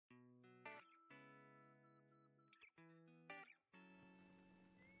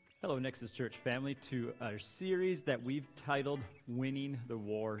Hello, Nexus Church family, to our series that we've titled Winning the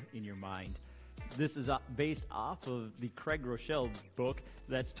War in Your Mind. This is based off of the Craig Groeschel book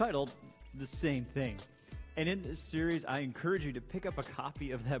that's titled the same thing. And in this series, I encourage you to pick up a copy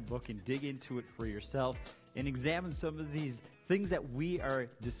of that book and dig into it for yourself and examine some of these things that we are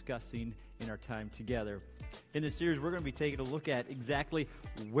discussing in our time together. In this series, we're going to be taking a look at exactly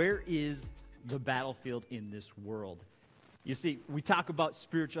where is the battlefield in this world. You see, we talk about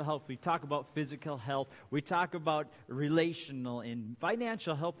spiritual health, we talk about physical health, we talk about relational and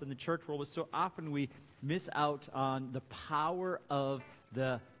financial health in the church world, but so often we miss out on the power of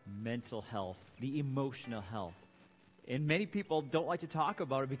the mental health, the emotional health. And many people don't like to talk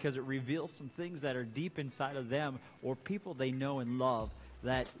about it because it reveals some things that are deep inside of them or people they know and love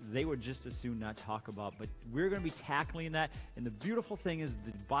that they would just as soon not talk about. But we're going to be tackling that. And the beautiful thing is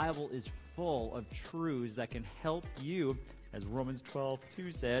the Bible is full of truths that can help you, as Romans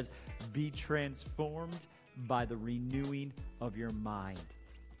 12:2 says, be transformed by the renewing of your mind.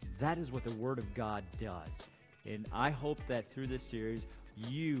 That is what the Word of God does. And I hope that through this series,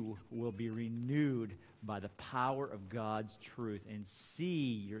 you will be renewed by the power of God's truth and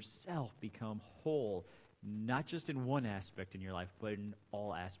see yourself become whole, not just in one aspect in your life, but in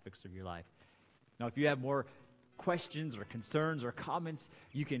all aspects of your life. Now, if you have more questions or concerns or comments,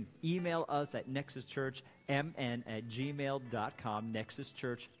 you can email us at nexuschurchmn@gmail.com,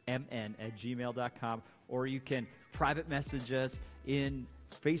 nexuschurchmn@gmail.com, or you can private message us in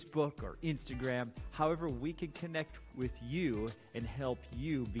Facebook or Instagram. However, we can connect with you and help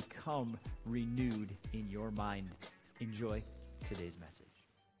you become renewed in your mind. Enjoy today's message.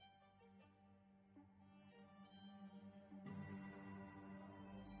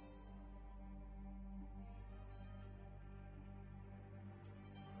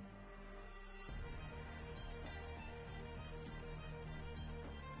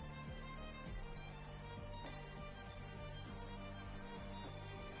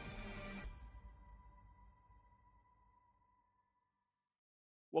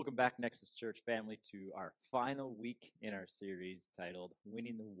 Welcome back, Nexus Church family, to our final week in our series titled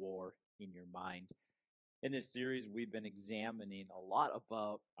Winning the War in Your Mind. In this series, we've been examining a lot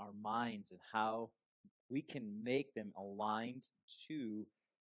about our minds and how we can make them aligned to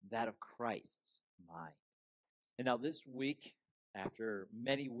that of Christ's mind. And now this week, after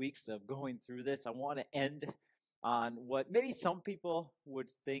many weeks of going through this, I want to end on what maybe some people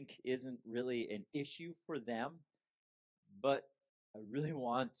would think isn't really an issue for them, but I really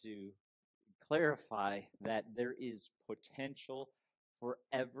want to clarify that there is potential for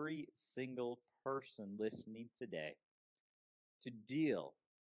every single person listening today to deal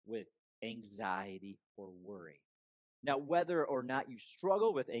with anxiety or worry. Now, whether or not you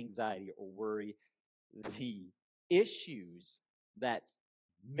struggle with anxiety or worry, the issues that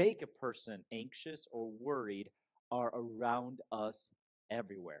make a person anxious or worried are around us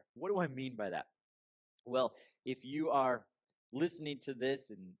everywhere. What do I mean by that? Well, if you are listening to this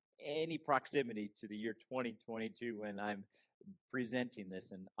in any proximity to the year 2022 when I'm presenting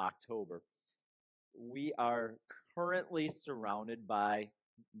this in October, we are currently surrounded by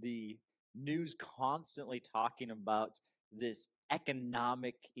the news constantly talking about this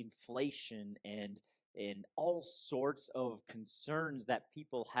economic inflation and all sorts of concerns that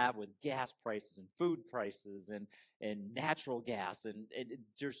people have with gas prices and food prices and natural gas. And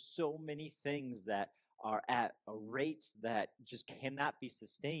there's so many things that are at a rate that just cannot be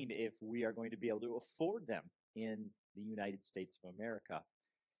sustained if we are going to be able to afford them in the United States of America.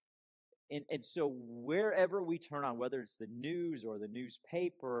 And so wherever we turn on, whether it's the news or the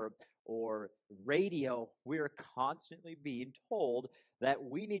newspaper or radio, we're constantly being told that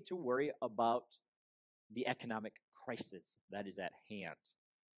we need to worry about the economic crisis that is at hand.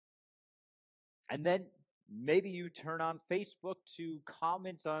 And then maybe you turn on Facebook to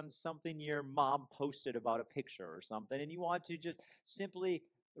comment on something your mom posted about a picture or something, and you want to just simply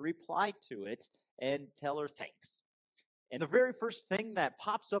reply to it and tell her thanks. And the very first thing that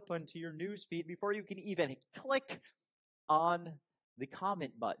pops up onto your news feed before you can even click on the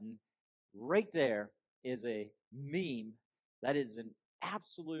comment button, right there is a meme that is an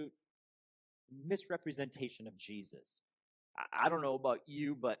absolute misrepresentation of Jesus. I don't know about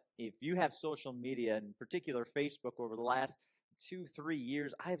you, but if you have social media, in particular Facebook, over the last 2-3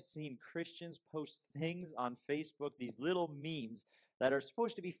 years, I have seen Christians post things on Facebook, these little memes that are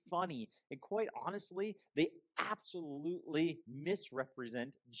supposed to be funny, and quite honestly, they absolutely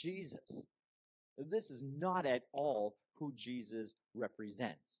misrepresent Jesus. This is not at all who Jesus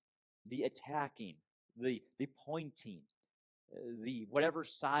represents. The attacking, the pointing, the whatever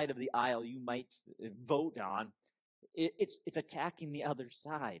side of the aisle you might vote on, It's attacking the other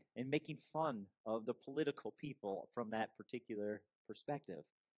side and making fun of the political people from that particular perspective.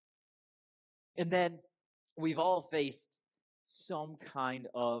 And then we've all faced some kind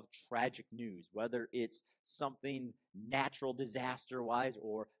of tragic news, whether it's something natural disaster wise,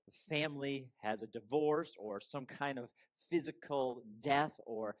 or a family has a divorce, or some kind of physical death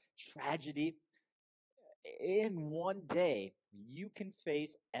or tragedy. In one day, you can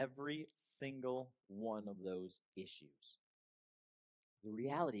face every single one of those issues. The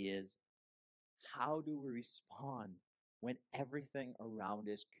reality is, how do we respond when everything around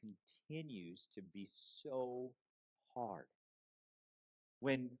us continues to be so hard?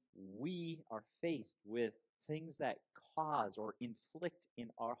 When we are faced with things that cause or inflict in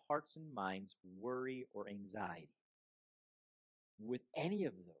our hearts and minds worry or anxiety. With any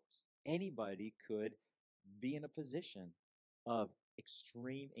of those, anybody could be in a position of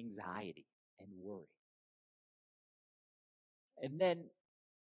extreme anxiety and worry. And then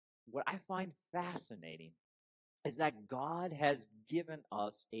what I find fascinating is that God has given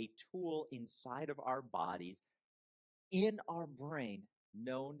us a tool inside of our bodies, in our brain,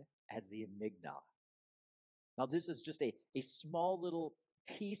 known as the amygdala. Now, this is just a small little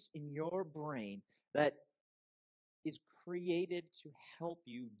piece in your brain that is created to help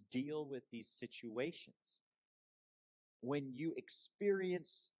you deal with these situations. When you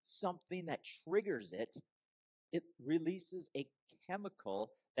experience something that triggers it, it releases a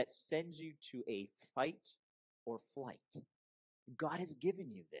chemical that sends you to a fight or flight. God has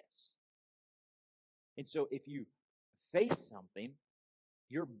given you this. And so if you face something,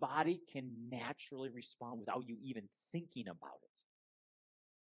 your body can naturally respond without you even thinking about it.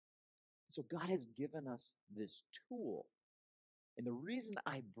 So God has given us this tool. And the reason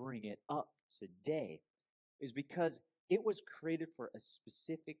I bring it up today is because it was created for a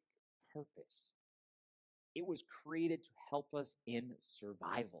specific purpose. It was created to help us in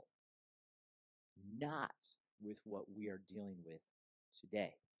survival, not with what we are dealing with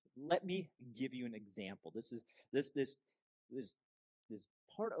today. Let me give you an example. This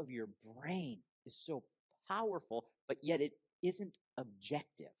part of your brain is so powerful, but yet it isn't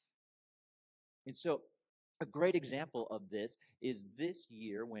objective. And so a great example of this is this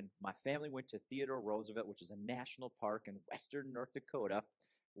year when my family went to Theodore Roosevelt, which is a national park in western North Dakota.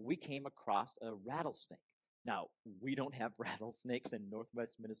 We came across a rattlesnake. Now, we don't have rattlesnakes in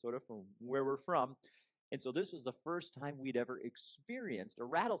northwest Minnesota from where we're from. And so this was the first time we'd ever experienced a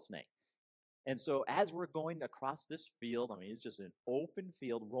rattlesnake. And so as we're going across this field, I mean, it's just an open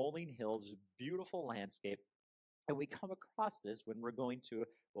field, rolling hills, beautiful landscape. And we come across this when we're going to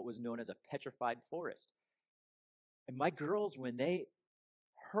what was known as a petrified forest. And my girls, when they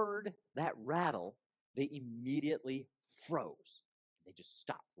heard that rattle, they immediately froze. They just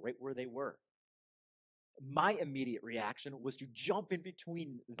stopped right where they were. My immediate reaction was to jump in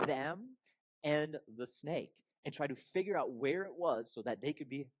between them and the snake and try to figure out where it was so that they could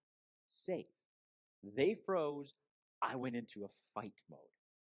be safe. They froze. I went into a fight mode.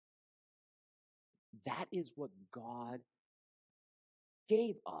 That is what God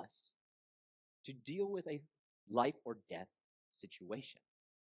gave us to deal with a life or death situation.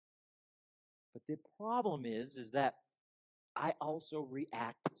 But the problem is that I also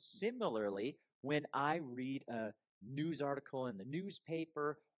react similarly when I read a news article in the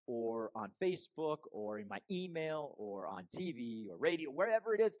newspaper or on Facebook or in my email or on TV or radio,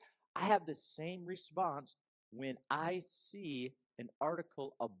 wherever it is. I have the same response when I see an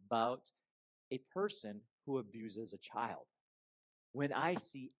article about a person who abuses a child. When I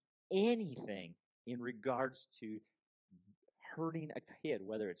see anything in regards to hurting a kid,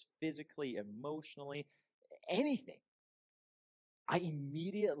 whether it's physically, emotionally, anything, I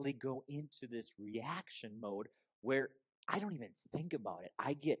immediately go into this reaction mode where I don't even think about it.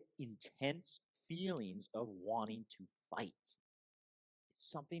 I get intense feelings of wanting to fight. It's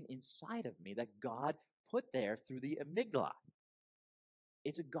something inside of me that God put there through the amygdala.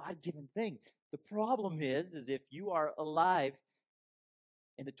 It's a God-given thing. The problem is if you are alive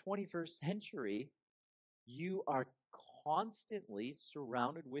in the 21st century, you are constantly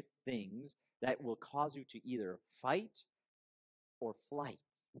surrounded with things that will cause you to either fight or flight.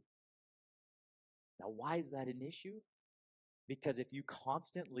 Now, why is that an issue? Because if you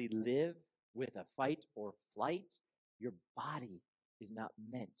constantly live with a fight or flight, your body is not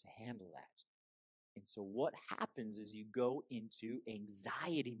meant to handle that. And so what happens is you go into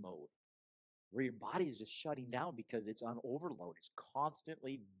anxiety mode, where your body is just shutting down because it's on overload. It's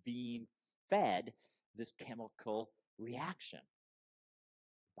constantly being fed this chemical reaction.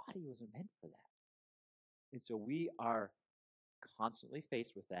 The body wasn't meant for that. And so we are constantly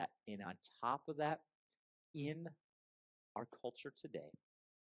faced with that. And on top of that, in our culture today,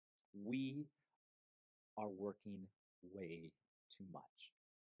 we are working way too much.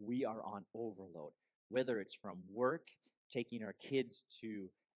 We are on overload, whether it's from work, taking our kids to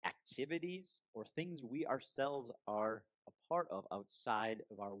activities, or things we ourselves are a part of outside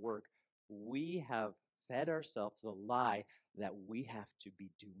of our work. We have fed ourselves the lie that we have to be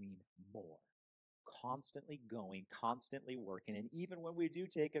doing more, constantly going, constantly working. And even when we do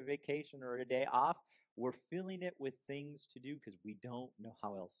take a vacation or a day off, we're filling it with things to do because we don't know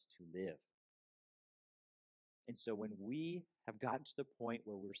how else to live. And so when we have gotten to the point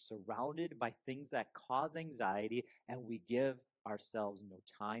where we're surrounded by things that cause anxiety and we give ourselves no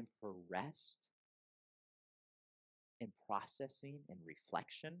time for rest and processing and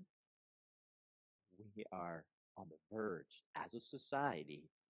reflection, we are on the verge as a society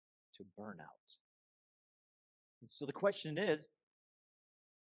to burnout. And so the question is,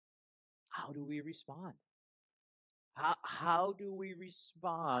 how do we respond? How do we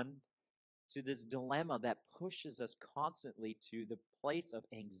respond to this dilemma that pushes us constantly to the place of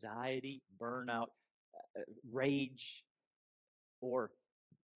anxiety, burnout, rage, or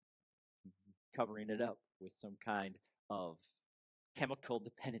covering it up with some kind of chemical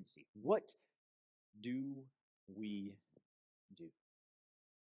dependency? What do we do?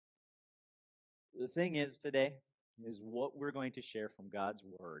 The thing is today is what we're going to share from God's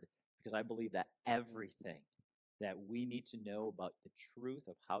word, because I believe that everything that we need to know about the truth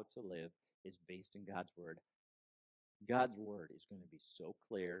of how to live is based in God's word. God's word is going to be so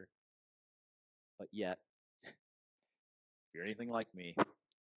clear, but yet, if you're anything like me,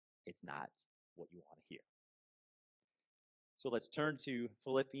 it's not what you want to hear. So let's turn to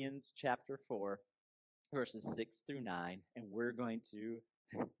Philippians chapter 4, verses 6 through 9, and we're going to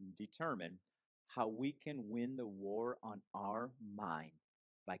determine how we can win the war on our mind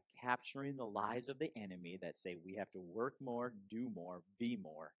by capturing the lies of the enemy that say we have to work more, do more, be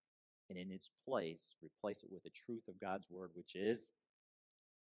more, and in its place, replace it with the truth of God's word, which is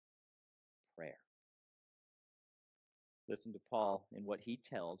prayer. Listen to Paul and what he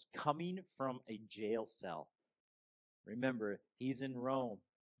tells, coming from a jail cell. Remember, he's in Rome.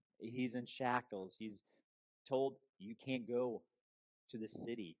 He's in shackles. He's told you can't go to the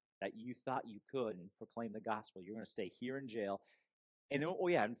city that you thought you could and proclaim the gospel. You're going to stay here in jail. And oh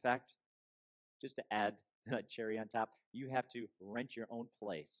yeah, in fact, just to add a cherry on top, you have to rent your own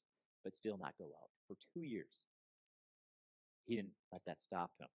place, but still not go out for 2 years. He didn't let that stop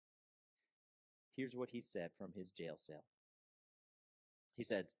him. Here's what he said from his jail cell. He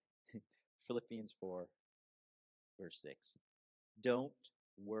says, Philippians 4, verse 6, don't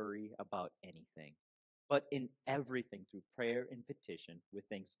worry about anything, but in everything through prayer and petition with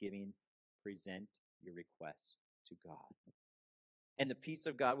thanksgiving, present your requests to God. And the peace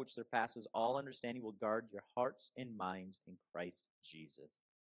of God, which surpasses all understanding, will guard your hearts and minds in Christ Jesus.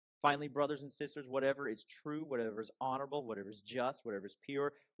 Finally, brothers and sisters, whatever is true, whatever is honorable, whatever is just, whatever is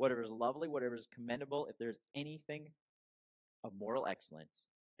pure, whatever is lovely, whatever is commendable, if there's anything of moral excellence,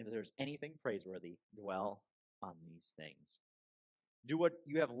 if there's anything praiseworthy, dwell on these things. Do what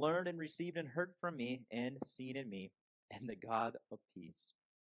you have learned and received and heard from me and seen in me, and the God of peace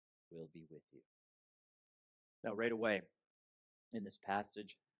will be with you. Now, right away in this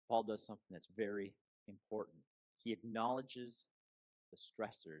passage, Paul does something that's very important. He acknowledges the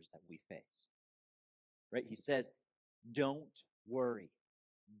stressors that we face. Right? He says, don't worry.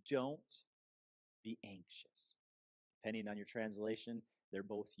 Don't be anxious. Depending on your translation, they're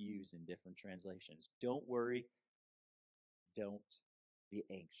both used in different translations. Don't worry. Don't be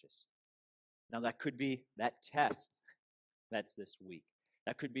anxious. Now, that could be that test that's this week.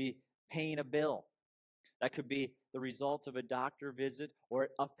 That could be paying a bill. That could be the result of a doctor visit or an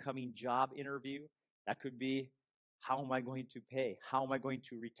upcoming job interview. That could be, how am I going to pay? How am I going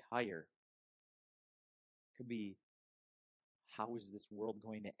to retire? It could be, how is this world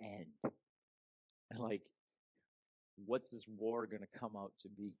going to end? Like, what's this war going to come out to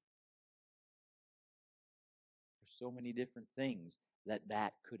be? There's so many different things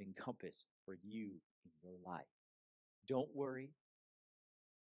that could encompass for you in your life. Don't worry.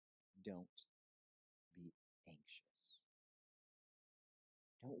 Don't be anxious.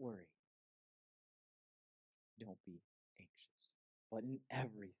 Don't worry. Don't be anxious. But in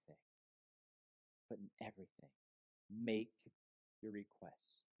everything, make your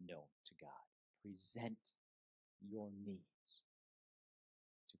requests known to God. Present your needs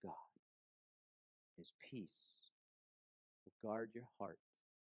to God. His peace will guard your heart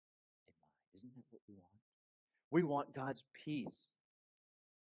and mind. Isn't that what we want? We want God's peace.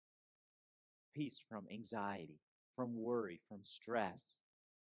 Peace from anxiety, from worry, from stress,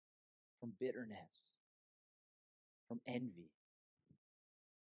 from bitterness, from envy.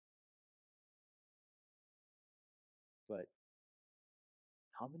 But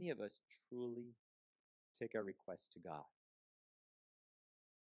how many of us truly take our requests to God?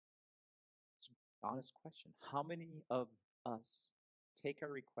 It's an honest question. How many of us take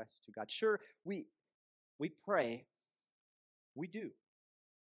our requests to God? Sure, we pray. We do.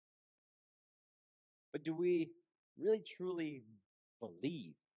 But do we really truly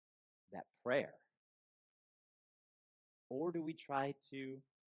believe that prayer? Or do we try to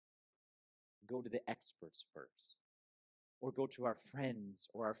go to the experts first? Or go to our friends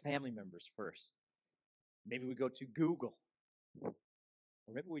or our family members first? Maybe we go to Google. Or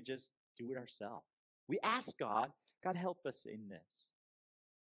maybe we just do it ourselves. We ask God, God, help us in this.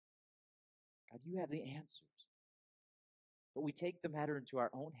 God, you have the answers. But we take the matter into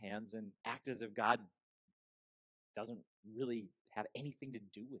our own hands and act as if God doesn't really have anything to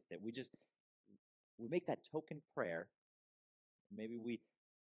do with it. We make that token prayer. Maybe we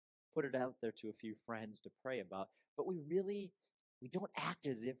put it out there to a few friends to pray about, but we don't act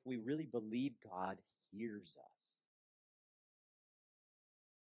as if we really believe God hears us.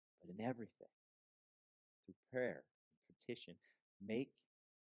 But in everything, through prayer, petition, make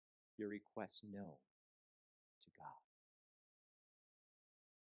your requests known to God.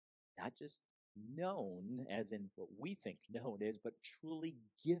 Not just known as in what we think known is, but truly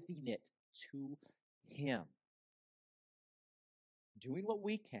giving it to Him. Doing what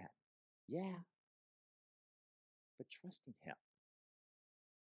we can, yeah, but trusting Him.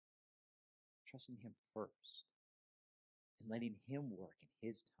 Trusting Him first and letting Him work in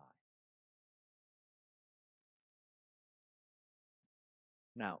His time.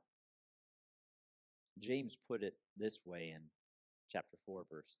 Now, James put it this way in chapter 4,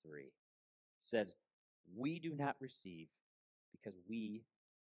 verse 3. It says, we do not receive because we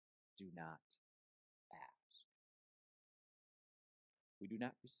do not ask. We do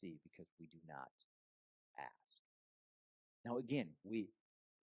not receive because we do not ask. Now again, we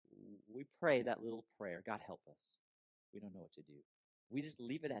pray that little prayer, God help us. We don't know what to do. We just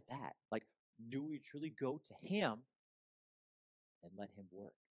leave it at that. Like, do we truly go to Him and let Him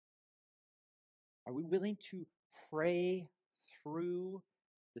work? Are we willing to pray through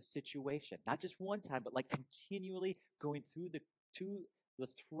the situation? Not just one time, but like continually going through to the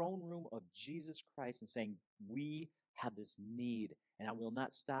throne room of Jesus Christ and saying, we have this need, and I will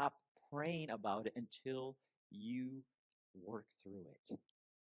not stop praying about it until you work through it,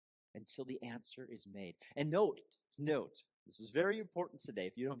 until the answer is made. And note, this is very important today.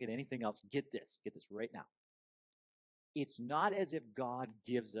 If you don't get anything else, get this right now. It's not as if God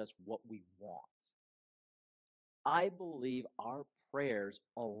gives us what we want. I believe our prayers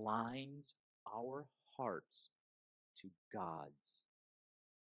aligns our hearts to God's.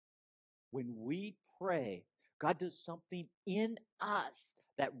 When we pray, God does something in us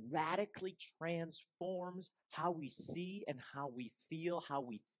that radically transforms how we see and how we feel, how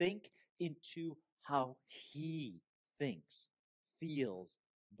we think, into how He thinks, feels,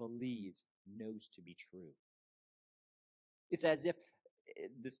 believes, knows to be true. It's as if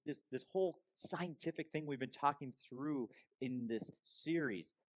this whole scientific thing we've been talking through in this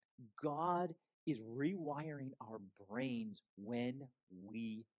series, God is rewiring our brains when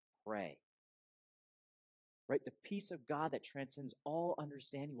we pray. Right? The peace of God that transcends all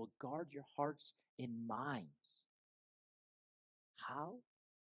understanding will guard your hearts and minds. How?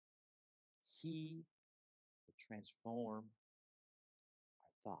 He will transform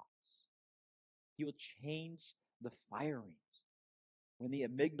our thoughts. He will change the firings. When the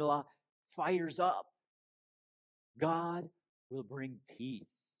amygdala fires up, God will bring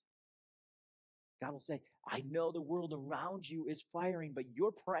peace. God will say, I know the world around you is firing, but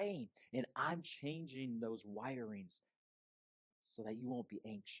you're praying, and I'm changing those wirings so that you won't be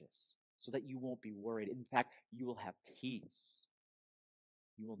anxious, so that you won't be worried. In fact, you will have peace.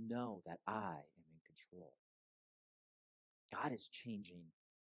 You will know that I am in control. God is changing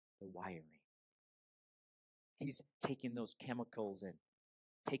the wiring. He's taking those chemicals and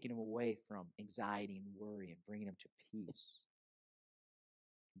taking them away from anxiety and worry and bringing them to peace,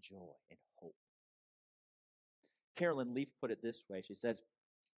 joy, and hope. Carolyn Leaf put it this way. She says,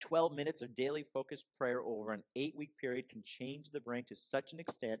 12 minutes of daily focused prayer over an 8-week period can change the brain to such an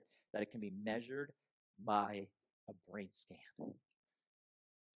extent that it can be measured by a brain scan.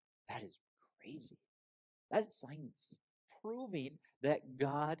 That is crazy. That is science proving that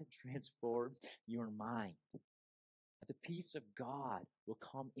God transforms your mind. That the peace of God will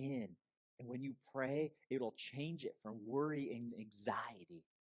come in, and when you pray, it'll change it from worry and anxiety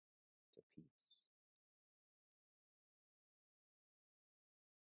to peace.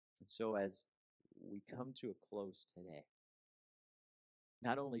 And so as we come to a close today,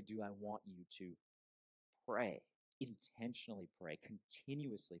 not only do I want you to pray, intentionally pray,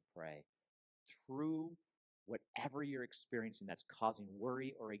 continuously pray through whatever you're experiencing that's causing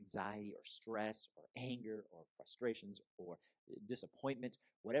worry or anxiety or stress or anger or frustrations or disappointment,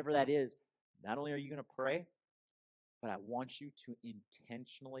 whatever that is, not only are you going to pray, but I want you to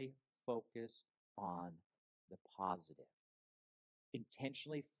intentionally focus on the positive.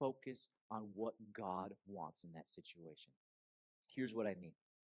 Intentionally focus on what God wants in that situation. Here's what I mean.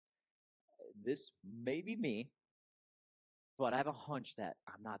 This may be me, but I have a hunch that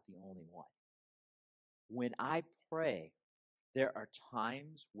I'm not the only one. When I pray, there are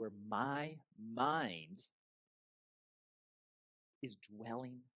times where my mind is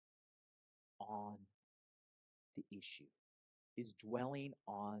dwelling on the issue, is dwelling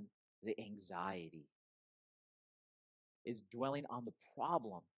on the anxiety, is dwelling on the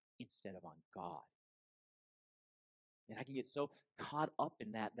problem instead of on God. And I can get so caught up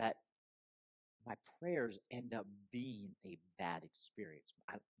in that my prayers end up being a bad experience.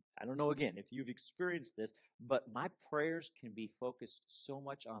 I don't know, again, if you've experienced this, but my prayers can be focused so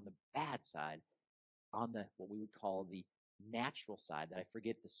much on the bad side, on the what we would call the natural side, that I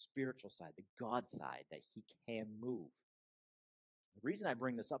forget the spiritual side, the God side, that He can move. The reason I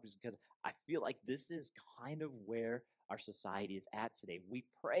bring this up is because I feel like this is kind of where our society is at today. We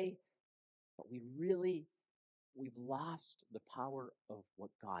pray, but we've lost the power of what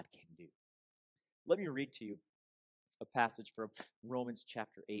God can do. Let me read to you a passage from Romans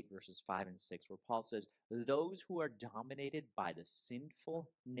chapter 8, verses 5 and 6, where Paul says, "Those who are dominated by the sinful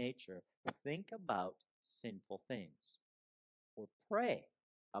nature think about sinful things, or pray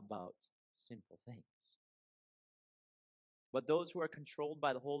about sinful things. But those who are controlled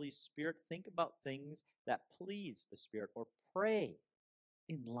by the Holy Spirit think about things that please the Spirit, or pray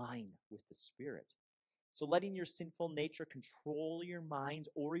in line with the Spirit. So letting your sinful nature control your minds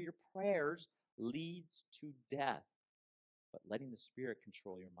or your prayers leads to death. But letting the Spirit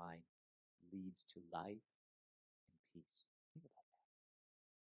control your mind leads to life and peace." Think about that.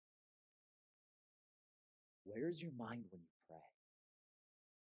 Where is your mind when you pray?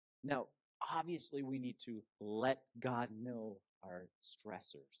 Now, obviously, we need to let God know our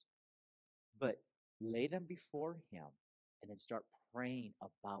stressors, but lay them before Him and then start praying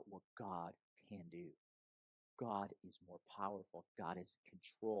about what God can do. God is more powerful. God is in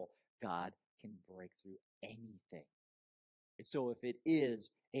control. God can break through anything. And so if it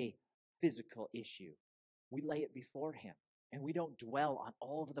is a physical issue, we lay it before Him and we don't dwell on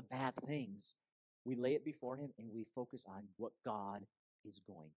all of the bad things. We lay it before Him and we focus on what God is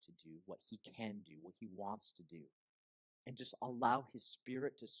going to do, what He can do, what He wants to do. And just allow His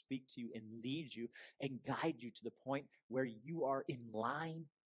Spirit to speak to you and lead you and guide you to the point where you are in line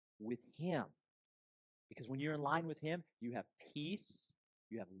with Him. Because when you're in line with Him, you have peace,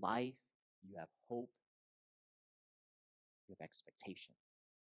 you have life, you have hope, you have expectation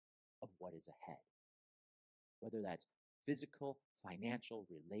of what is ahead. Whether that's physical, financial,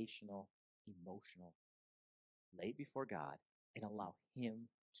 relational, emotional, lay it before God and allow Him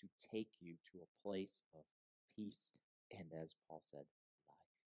to take you to a place of peace and, as Paul said,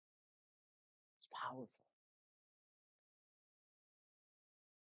 life. It's powerful.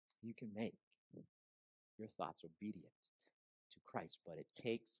 You can make your thoughts obedient to Christ, but it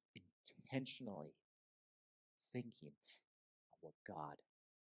takes intentionally thinking of what God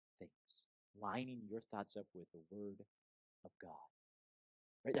thinks, lining your thoughts up with the Word of God.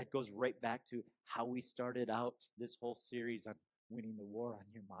 Right? That goes right back to how we started out this whole series on winning the war on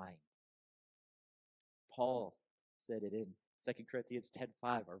your mind. Paul said it in 2 Corinthians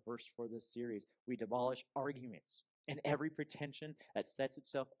 10:5, our verse for this series. We demolish arguments and every pretension that sets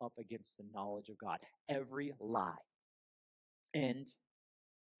itself up against the knowledge of God, every lie. And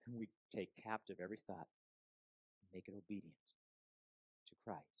we take captive every thought and make it obedient to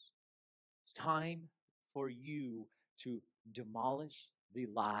Christ. It's time for you to demolish the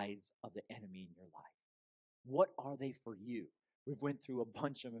lies of the enemy in your life. What are they for you? We've went through a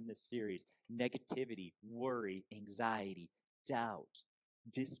bunch of them in this series. Negativity, worry, anxiety, doubt,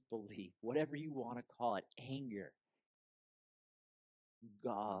 disbelief, whatever you want to call it, anger.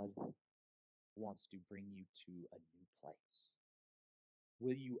 God wants to bring you to a new place.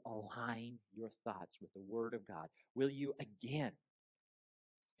 Will you align your thoughts with the Word of God? Will you, again,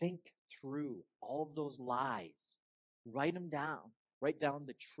 think through all of those lies? Write them down. Write down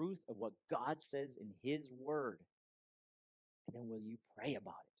the truth of what God says in His Word. And then will you pray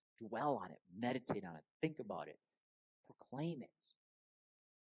about it, dwell on it, meditate on it, think about it, proclaim it?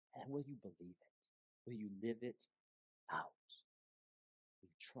 And will you believe it? Will you live it out? Will you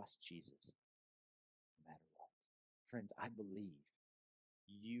trust Jesus Friends, I believe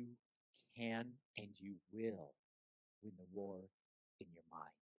you can and you will win the war in your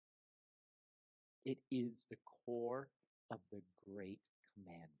mind. It is the core of the great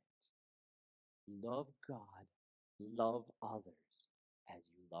commandment. Love God, love others as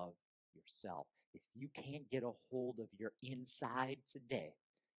you love yourself. If you can't get a hold of your inside today,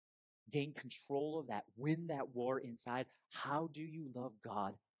 gain control of that, win that war inside, how do you love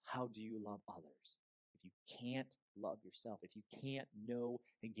God? How do you love others? If you can't love yourself, if you can't know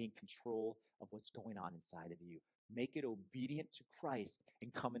and gain control of what's going on inside of you, make it obedient to Christ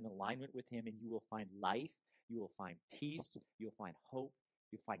and come in alignment with Him, and you will find life, you will find peace, you'll find hope,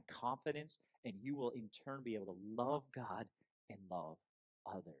 you'll find confidence, and you will in turn be able to love God and love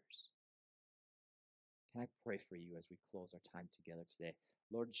others. Can I pray for you as we close our time together today?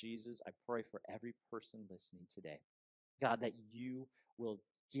 Lord Jesus, I pray for every person listening today. God, that you will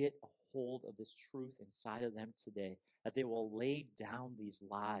get a hold of this truth inside of them today, that they will lay down these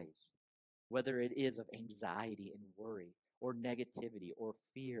lies, whether it is of anxiety and worry, or negativity, or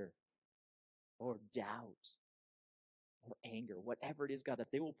fear, or doubt, or anger, whatever it is, God,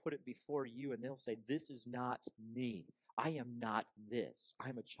 that they will put it before you and they'll say, this is not me. I am not this.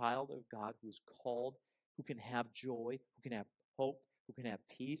 I'm a child of God who is called, who can have joy, who can have hope, who can have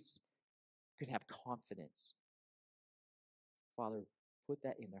peace, who can have confidence. Father, put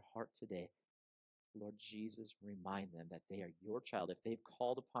that in their heart today. Lord Jesus, remind them that they are your child. If they've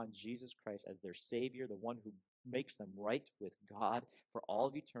called upon Jesus Christ as their Savior, the one who makes them right with God for all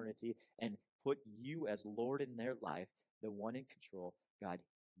of eternity, and put you as Lord in their life, the one in control, God,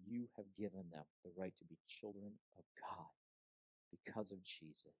 you have given them the right to be children of God because of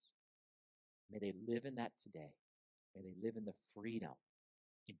Jesus. May they live in that today. May they live in the freedom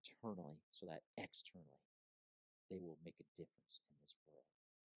internally so that externally they will make a difference in this world.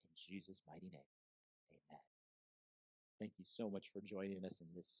 In Jesus' mighty name, amen. Thank you so much for joining us in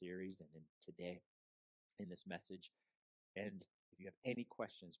this series and in today in this message. And if you have any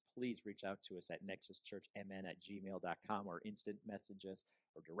questions, please reach out to us at nexuschurchmn@gmail.com, or instant message us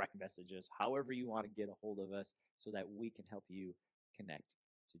or direct message us, however you want to get a hold of us, so that we can help you connect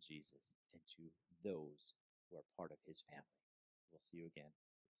to Jesus and to those who are part of His family. We'll see you again